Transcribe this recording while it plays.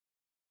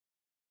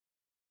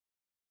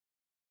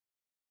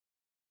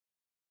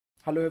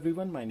Hello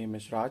everyone, my name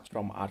is Raj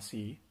from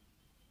RCE.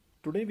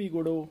 Today we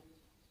go to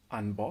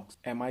unbox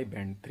Mi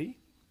Band 3,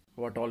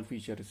 what all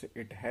features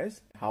it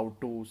has, how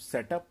to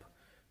set up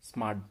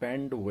smart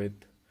band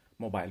with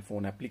mobile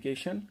phone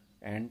application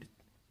and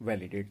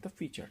validate the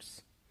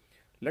features.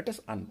 Let us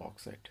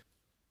unbox it.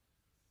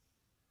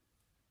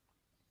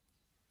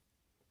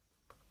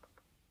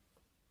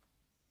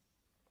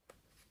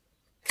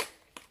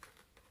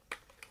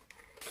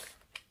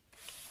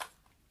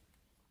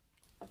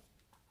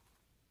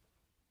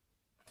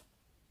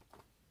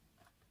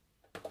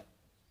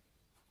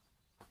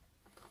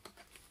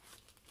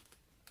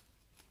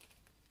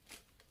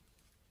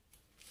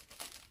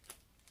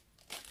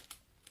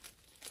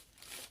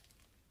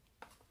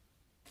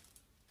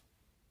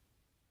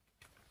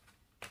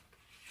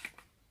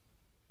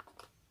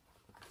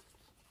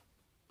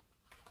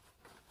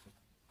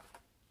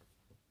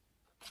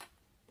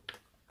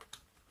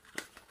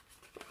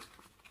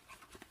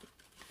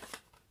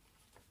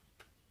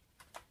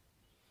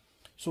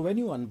 So when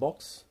you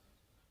unbox,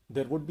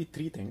 there would be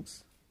three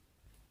things: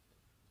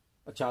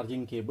 a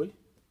charging cable,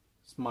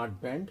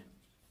 smart band,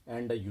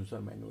 and a user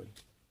manual.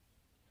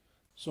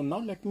 So now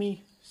let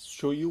me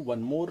show you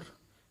one more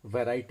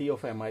variety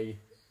of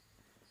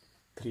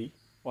Mi3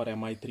 or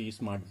Mi3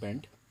 Smart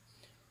Band.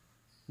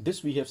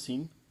 This we have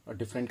seen a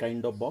different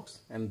kind of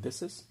box, and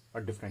this is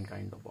a different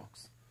kind of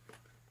box.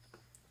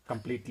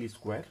 Completely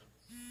square,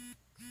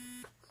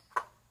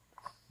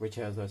 which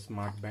has a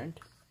smart band.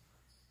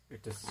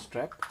 It is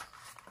strapped,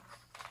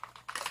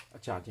 a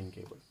charging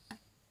cable.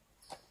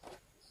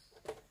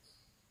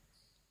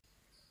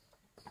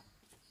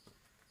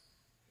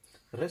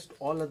 Rest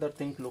all other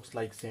things looks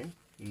like same.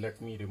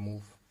 Let me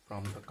remove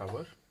from the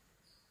cover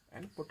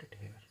and put it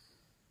here.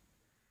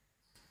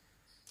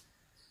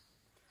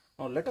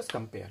 Now let us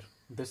compare.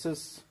 This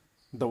is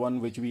the one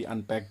which we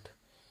unpacked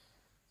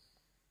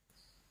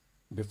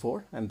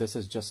before, and this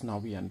is just now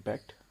we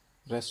unpacked.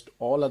 Rest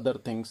all other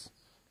things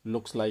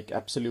looks like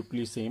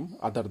absolutely same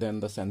other than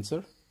the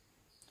sensor.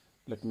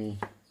 Let me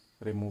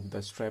remove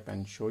the strap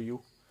and show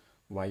you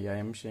why I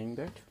am saying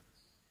that.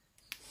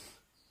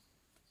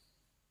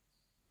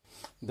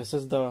 This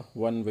is the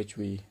one which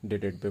we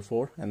did it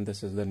before, and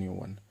this is the new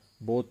one.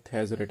 Both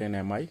has written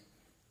Mi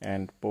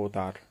and both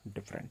are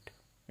different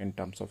in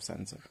terms of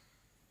sensor.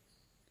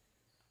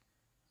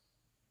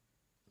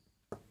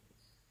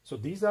 So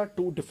these are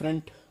two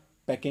different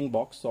packing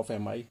box of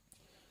Mi.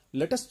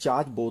 Let us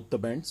charge both the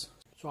bands.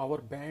 So our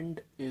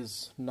band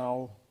is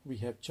now, we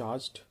have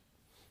charged.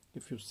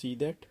 If you see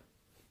that,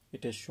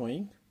 it is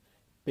showing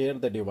pair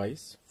the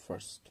device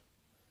first.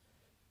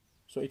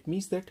 So it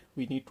means that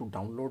we need to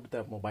download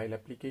the mobile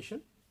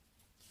application,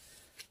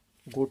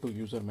 go to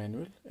user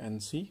manual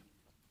and see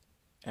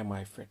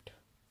Mi Fit.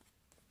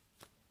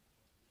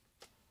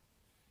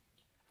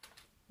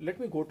 Let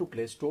me go to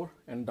Play Store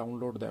and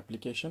download the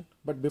application.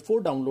 But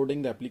before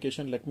downloading the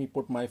application, let me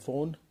put my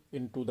phone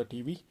into the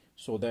TV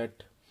so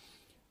that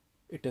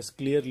it is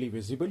clearly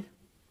visible.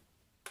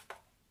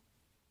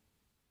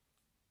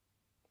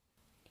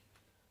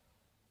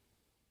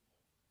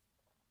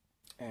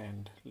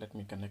 And let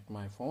me connect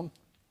my phone.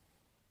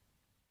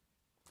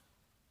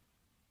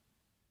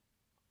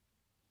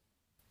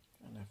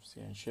 NFC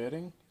and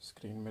sharing,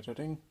 screen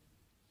mirroring.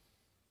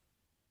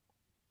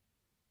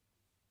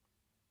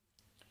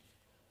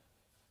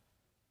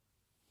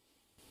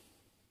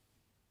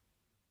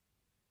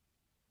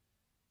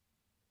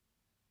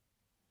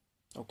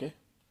 Okay,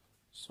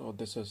 so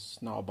this is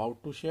now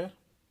about to share.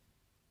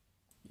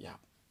 Yeah.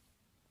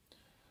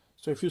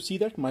 So if you see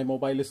that my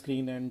mobile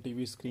screen and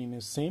TV screen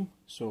is same,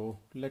 so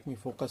let me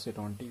focus it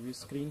on TV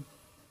screen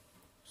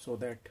so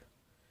that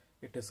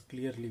it is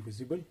clearly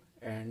visible,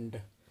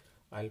 and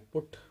I'll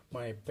put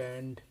my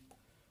band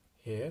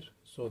here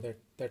so that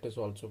that is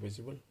also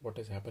visible what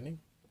is happening.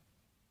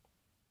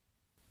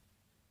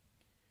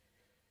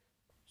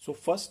 So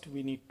first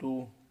we need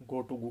to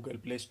go to Google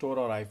Play Store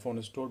or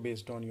iPhone Store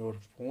based on your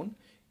phone.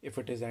 If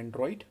it is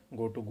Android,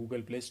 go to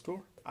Google Play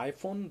Store.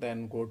 iPhone,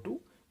 then go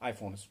to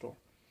iPhone Store.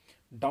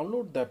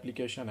 Download the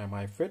application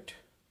Mi Fit.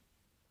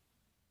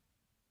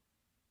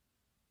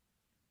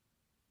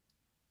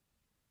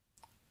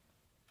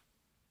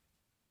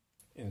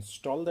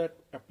 Install that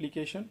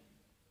application.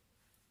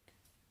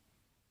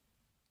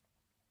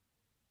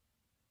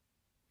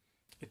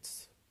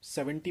 It's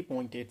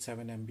 70.87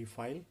 MB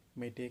file,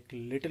 may take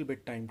little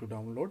bit time to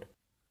download.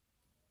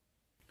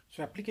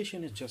 So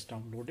application is just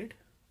downloaded.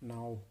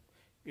 Now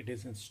it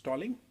is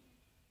installing.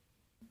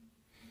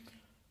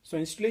 So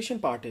installation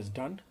part is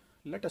done.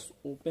 Let us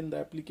open the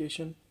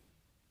application.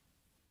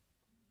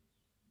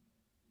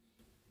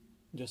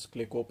 Just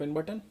click open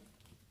button.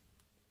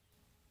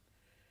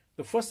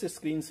 The first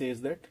screen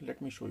says that,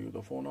 let me show you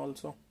the phone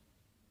also.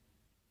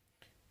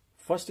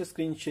 First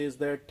screen says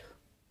that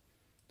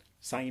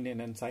sign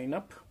in and sign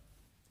up.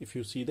 If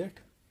you see that,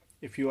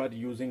 if you are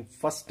using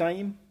first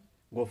time,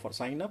 go for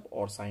sign up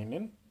or sign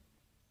in.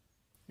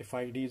 If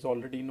ID is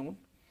already known,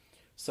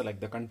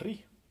 select the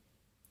country.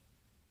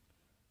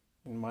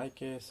 In my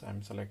case,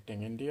 I'm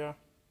selecting India.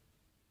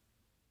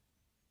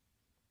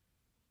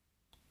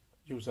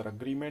 user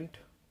agreement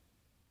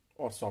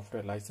or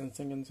software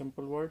licensing in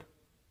simple word.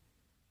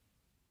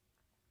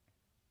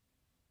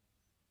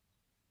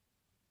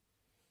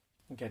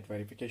 Get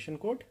verification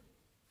code.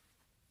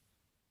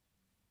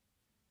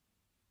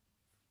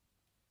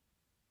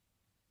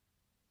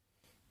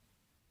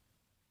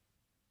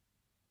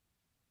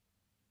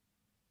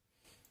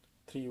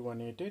 Three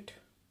one eight eight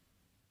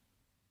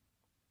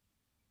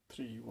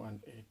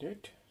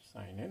 3188,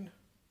 sign in.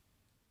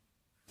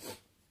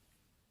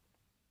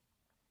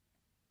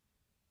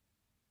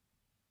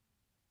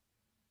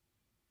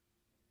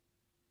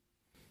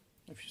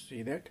 If you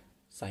see that,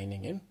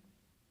 signing in.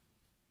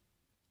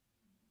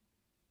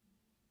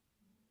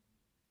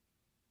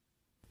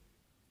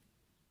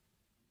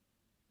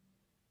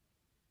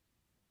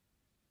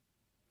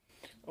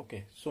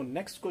 Okay, so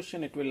next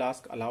question it will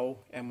ask, allow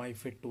MI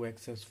fit to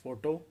access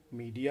photo,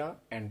 media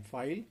and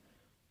file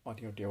on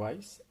your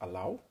device.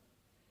 Allow.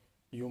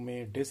 You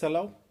may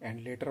disallow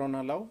and later on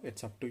allow,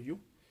 it's up to you.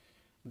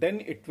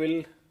 Then it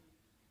will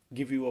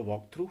give you a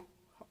walkthrough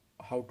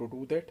how to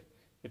do that.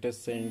 It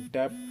is saying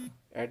tap,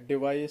 add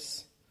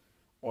device,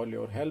 all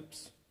your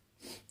helps,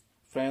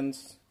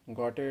 friends,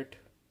 got it.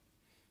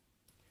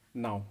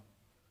 Now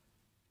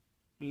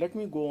let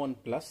me go on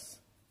plus.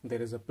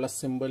 There is a plus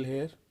symbol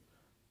here.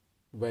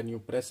 When you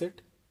press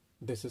it,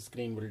 this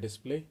screen will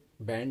display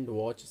band,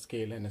 watch,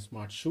 scale and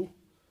smart shoe.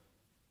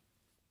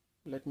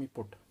 Let me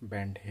put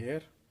band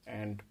here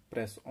and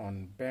press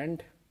on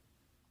band.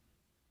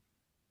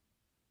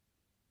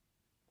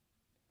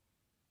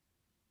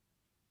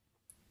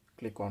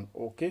 Click on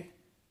OK.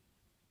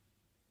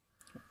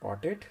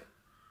 Got it.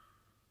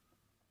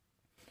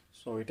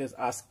 So it is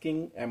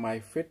asking, am I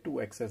fit to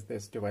access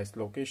this device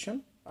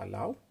location?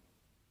 Allow.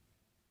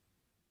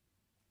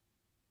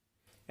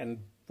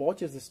 And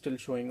watch is still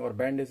showing or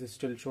band is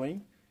still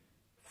showing.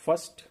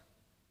 First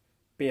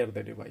pair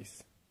the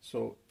device.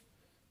 So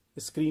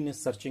the screen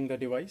is searching the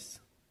device.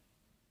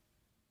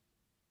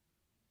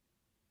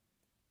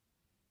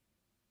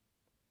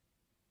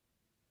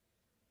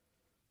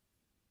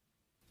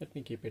 Let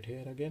me keep it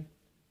here again.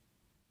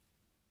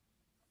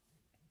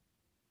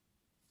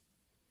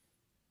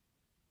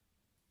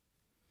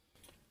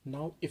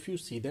 Now if you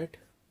see that,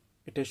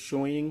 it is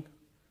showing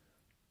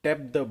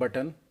tap the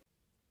button,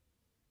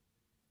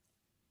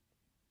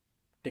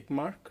 tick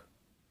mark,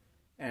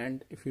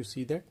 and if you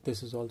see that,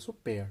 this is also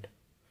paired.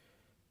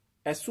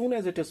 As soon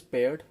as it is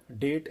paired,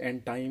 date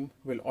and time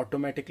will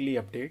automatically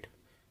update.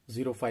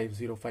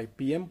 05:05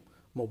 PM.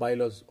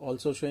 Mobile is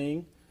also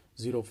showing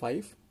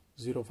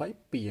 05:05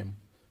 PM.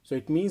 So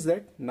it means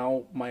that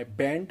now my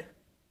band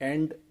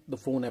and the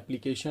phone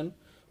application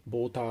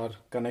both are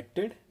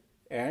connected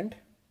and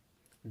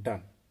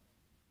done.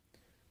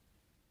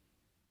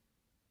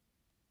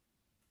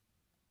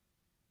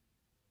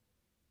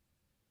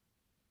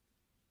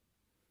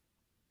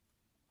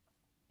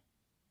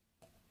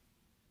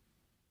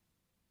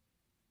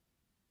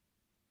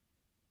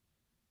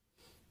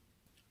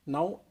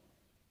 Now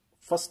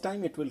first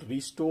time it will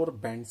restore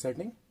band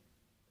setting.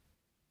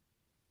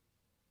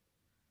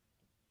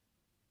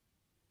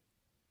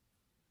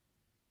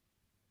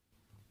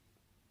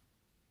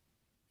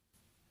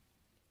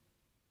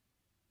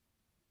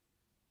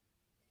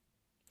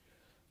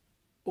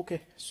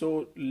 Okay,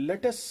 so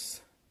let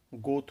us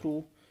go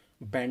through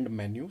band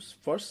menus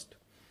first.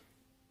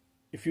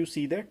 If you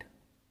see that,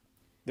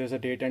 there's a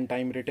date and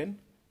time written.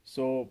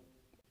 So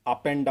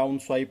up and down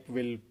swipe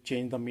will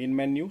change the main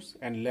menus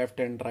and left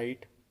and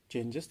right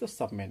changes the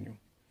sub menu.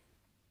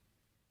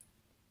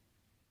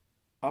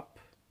 Up,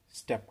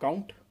 step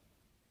count,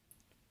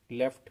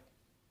 left,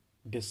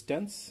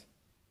 distance,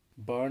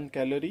 burn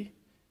calorie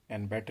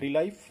and battery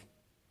life.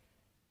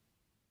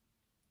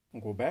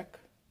 Go back,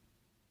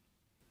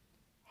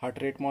 heart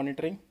rate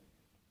monitoring.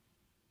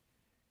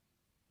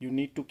 You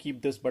need to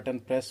keep this button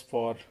pressed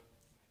for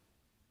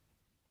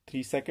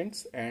 3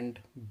 seconds, and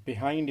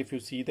behind, if you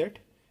see that,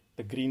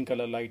 the green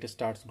color light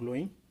starts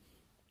glowing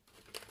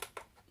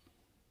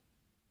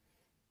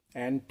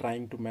and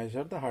trying to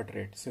measure the heart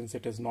rate. Since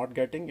it is not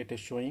getting, it is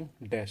showing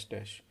dash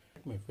dash.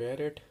 Let me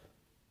wear it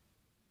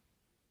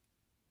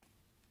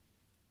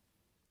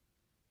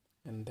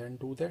and then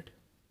do that.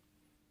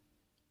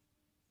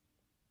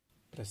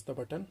 Press the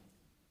button.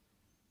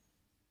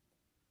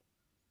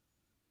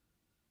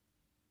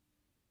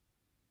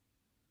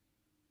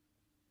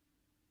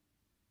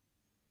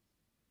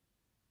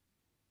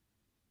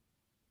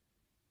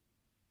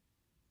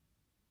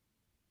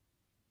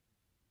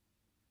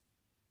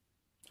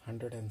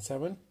 Hundred and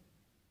 7.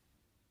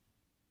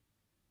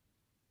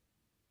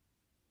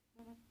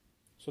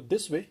 So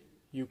this way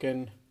you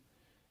can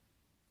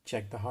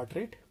check the heart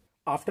rate.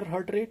 After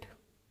heart rate,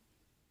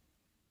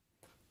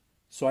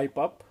 swipe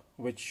up,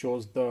 which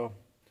shows the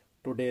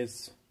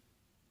today's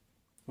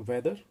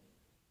weather.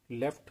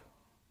 Left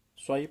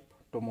swipe,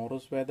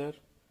 tomorrow's weather,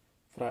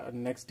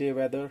 next day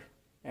weather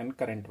and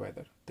current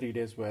weather, 3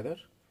 days weather.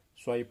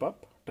 Swipe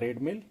up,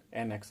 treadmill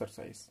and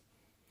exercise.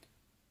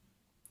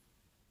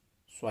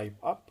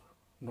 Swipe up,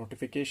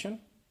 notification.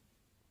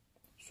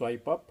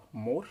 Swipe up,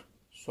 more.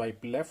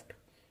 Swipe left,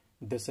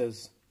 This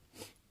is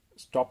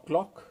stop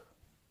clock,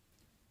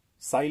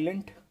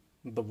 silent,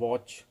 the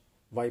watch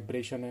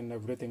vibration and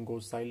everything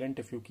goes silent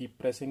if you keep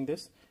pressing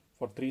this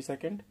for 3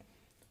 seconds.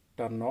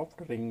 Turn off,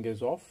 ring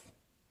is off,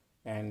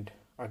 and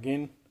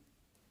again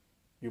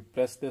you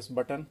press this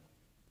button,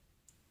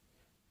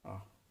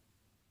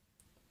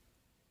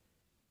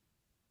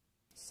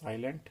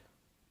 silent,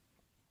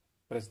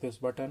 press this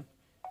button,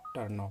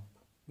 turn off.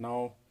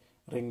 Now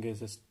ring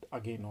is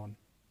again on.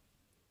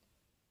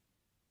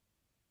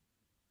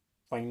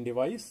 Find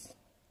device,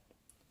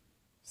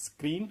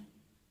 screen,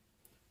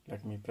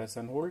 let me press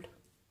and hold.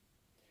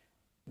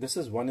 This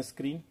is one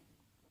screen,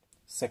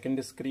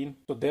 second screen.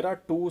 So there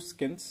are two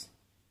skins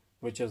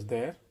which is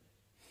there.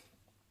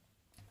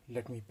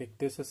 Let me pick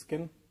this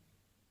skin.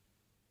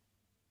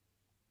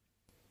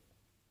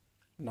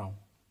 Now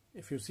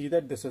if you see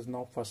that this is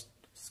now first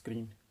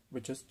screen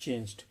which is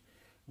changed.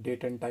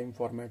 Date and time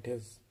format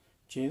is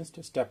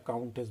changed, step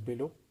count is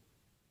below.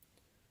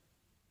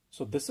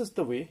 So this is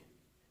the way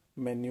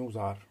menus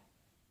are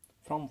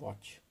from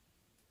watch.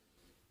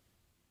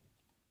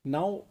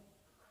 Now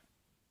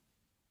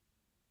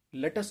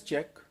let us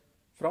check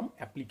from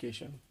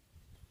application.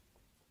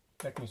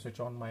 Let me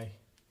switch on my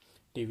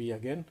TV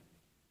again.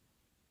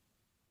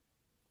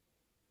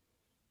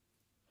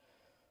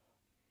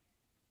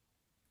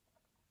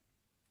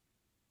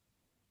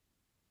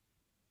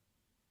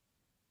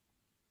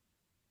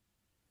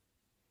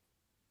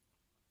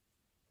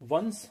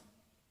 Once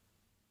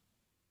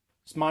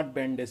Smart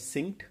Band is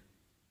synced,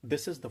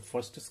 this is the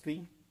first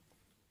screen.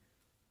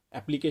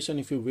 Application,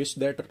 if you wish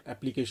that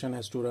application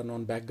has to run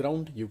on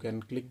background, you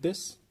can click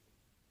this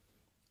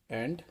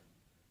and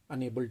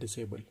enable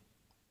disable.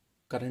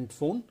 Current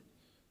phone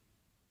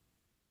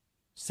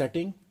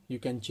setting, you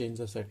can change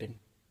the setting.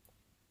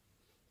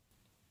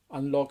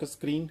 Unlock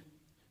screen,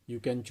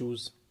 you can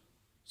choose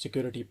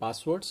security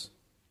passwords.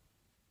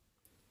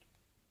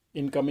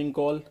 Incoming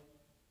call,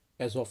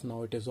 as of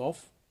now it is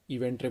off.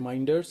 Event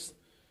reminders,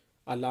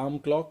 alarm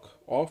clock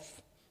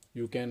off.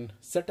 You can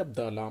set up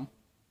the alarm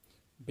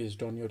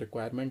based on your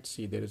requirement.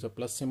 See, there is a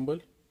plus symbol.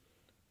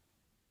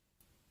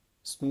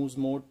 Snooze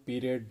mode,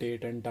 period,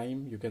 date and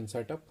time you can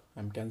set up.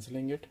 I'm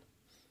cancelling it.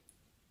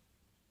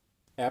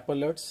 App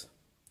alerts,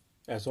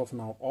 as of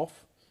now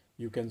off.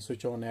 You can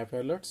switch on app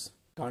alerts.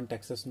 Can't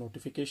access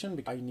notification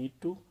because I need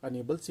to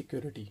enable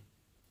security.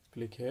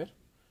 Click here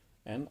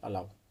and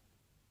allow.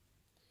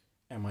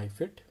 Am I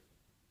fit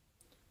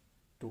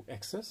to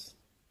access?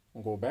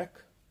 Go back.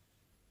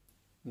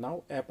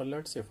 Now app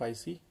alerts, if I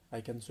see,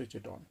 I can switch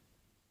it on.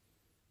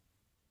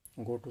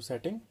 Go to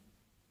setting,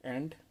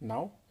 and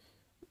now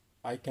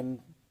I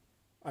can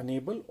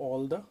enable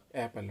all the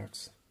app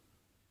alerts.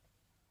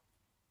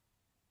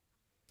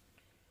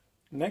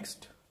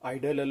 Next,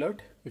 idle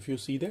alert, if you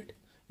see that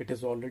it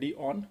is already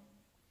on.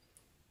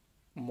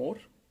 More,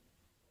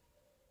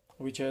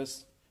 which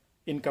is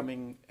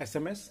incoming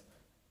SMS.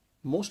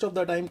 Most of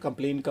the time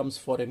complaint comes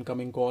for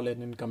incoming call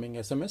and incoming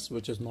SMS,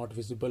 which is not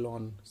visible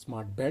on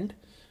Smart Band.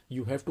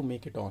 You have to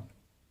make it on.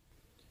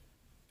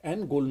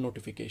 And goal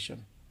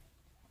notification.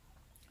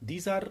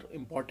 These are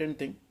important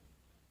thing.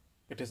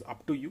 It is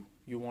up to you.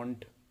 You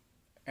want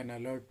an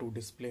alert to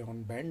display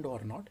on band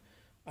or not.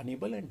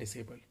 Enable and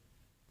disable.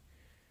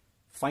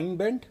 Find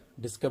band,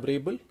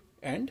 discoverable,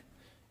 and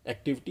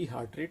activity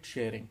heart rate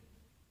sharing.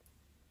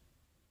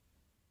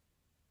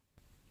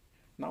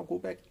 Now go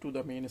back to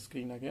the main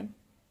screen again.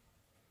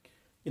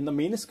 In the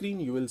main screen,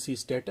 you will see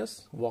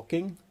status,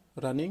 walking,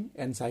 running,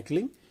 and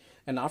cycling.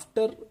 And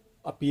after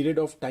a period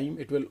of time,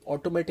 it will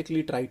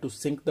automatically try to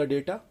sync the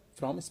data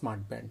from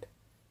Smart Band.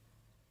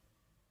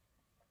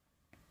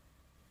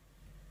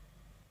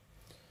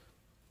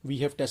 We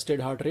have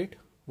tested heart rate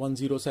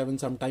 107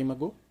 some time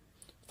ago,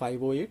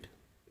 508.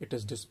 It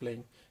is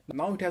displaying.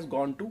 Now it has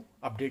gone to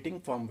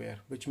updating firmware,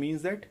 which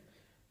means that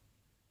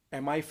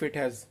Mi3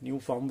 has new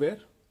firmware.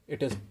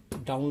 It is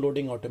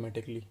downloading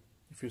automatically.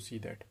 If you see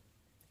that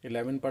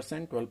 11%,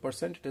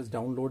 12%, it is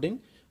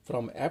downloading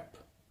from app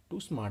to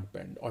Smart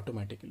Band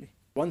automatically.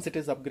 Once it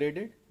is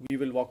upgraded, we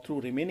will walk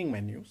through remaining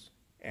menus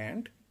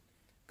and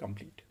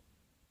complete.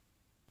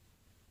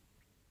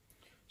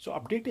 So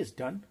update is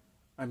done.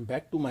 I'm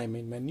back to my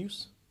main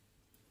menus.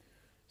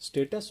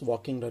 Status,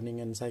 walking, running,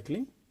 and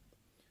cycling.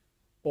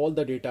 All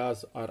the data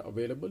are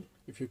available.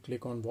 If you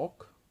click on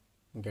walk,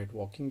 get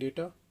walking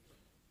data,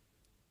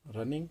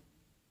 running,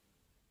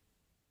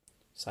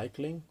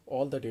 cycling,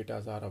 all the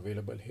data are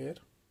available here.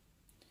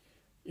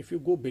 If you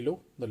go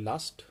below the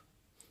last,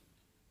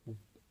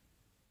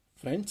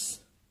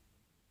 friends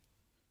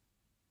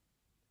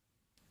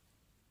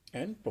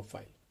and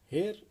profile,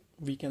 here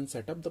we can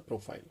set up the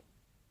profile.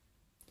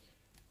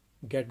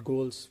 Get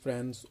goals,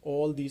 friends,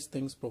 all these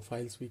things,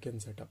 profiles we can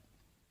set up.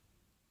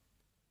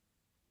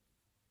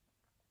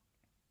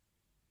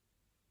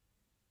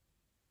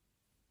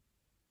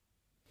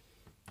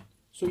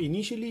 So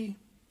initially,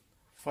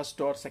 first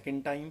or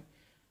second time,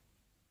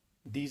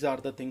 these are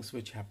the things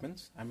which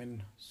happens. I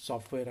mean,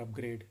 software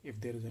upgrade, if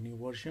there is a new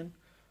version,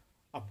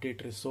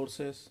 update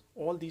resources,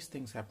 all these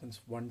things happens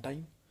one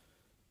time.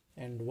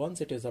 and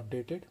once it is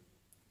updated,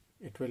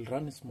 it will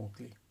run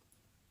smoothly.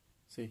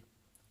 See,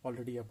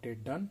 already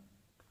update done,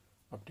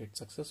 update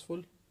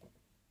successful.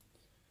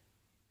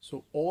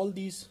 So all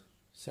these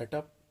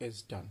setup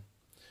is done.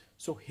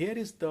 So here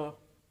is the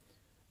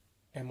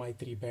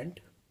Mi3 band.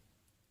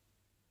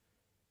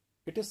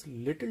 It is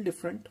little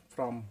different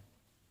from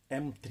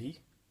M3,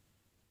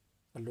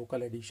 a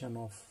local edition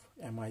of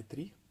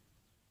Mi3.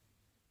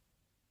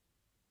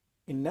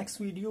 In next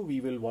video, we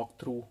will walk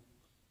through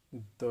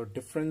the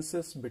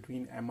differences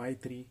between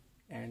Mi3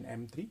 and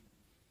M3.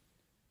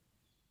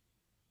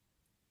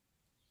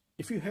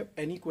 If you have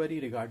any query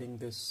regarding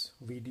this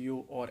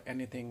video or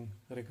anything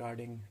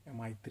regarding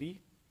Mi3,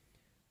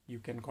 you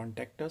can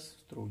contact us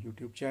through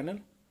YouTube channel.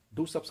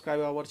 Do subscribe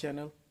our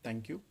channel.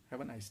 Thank you.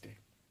 Have a nice day.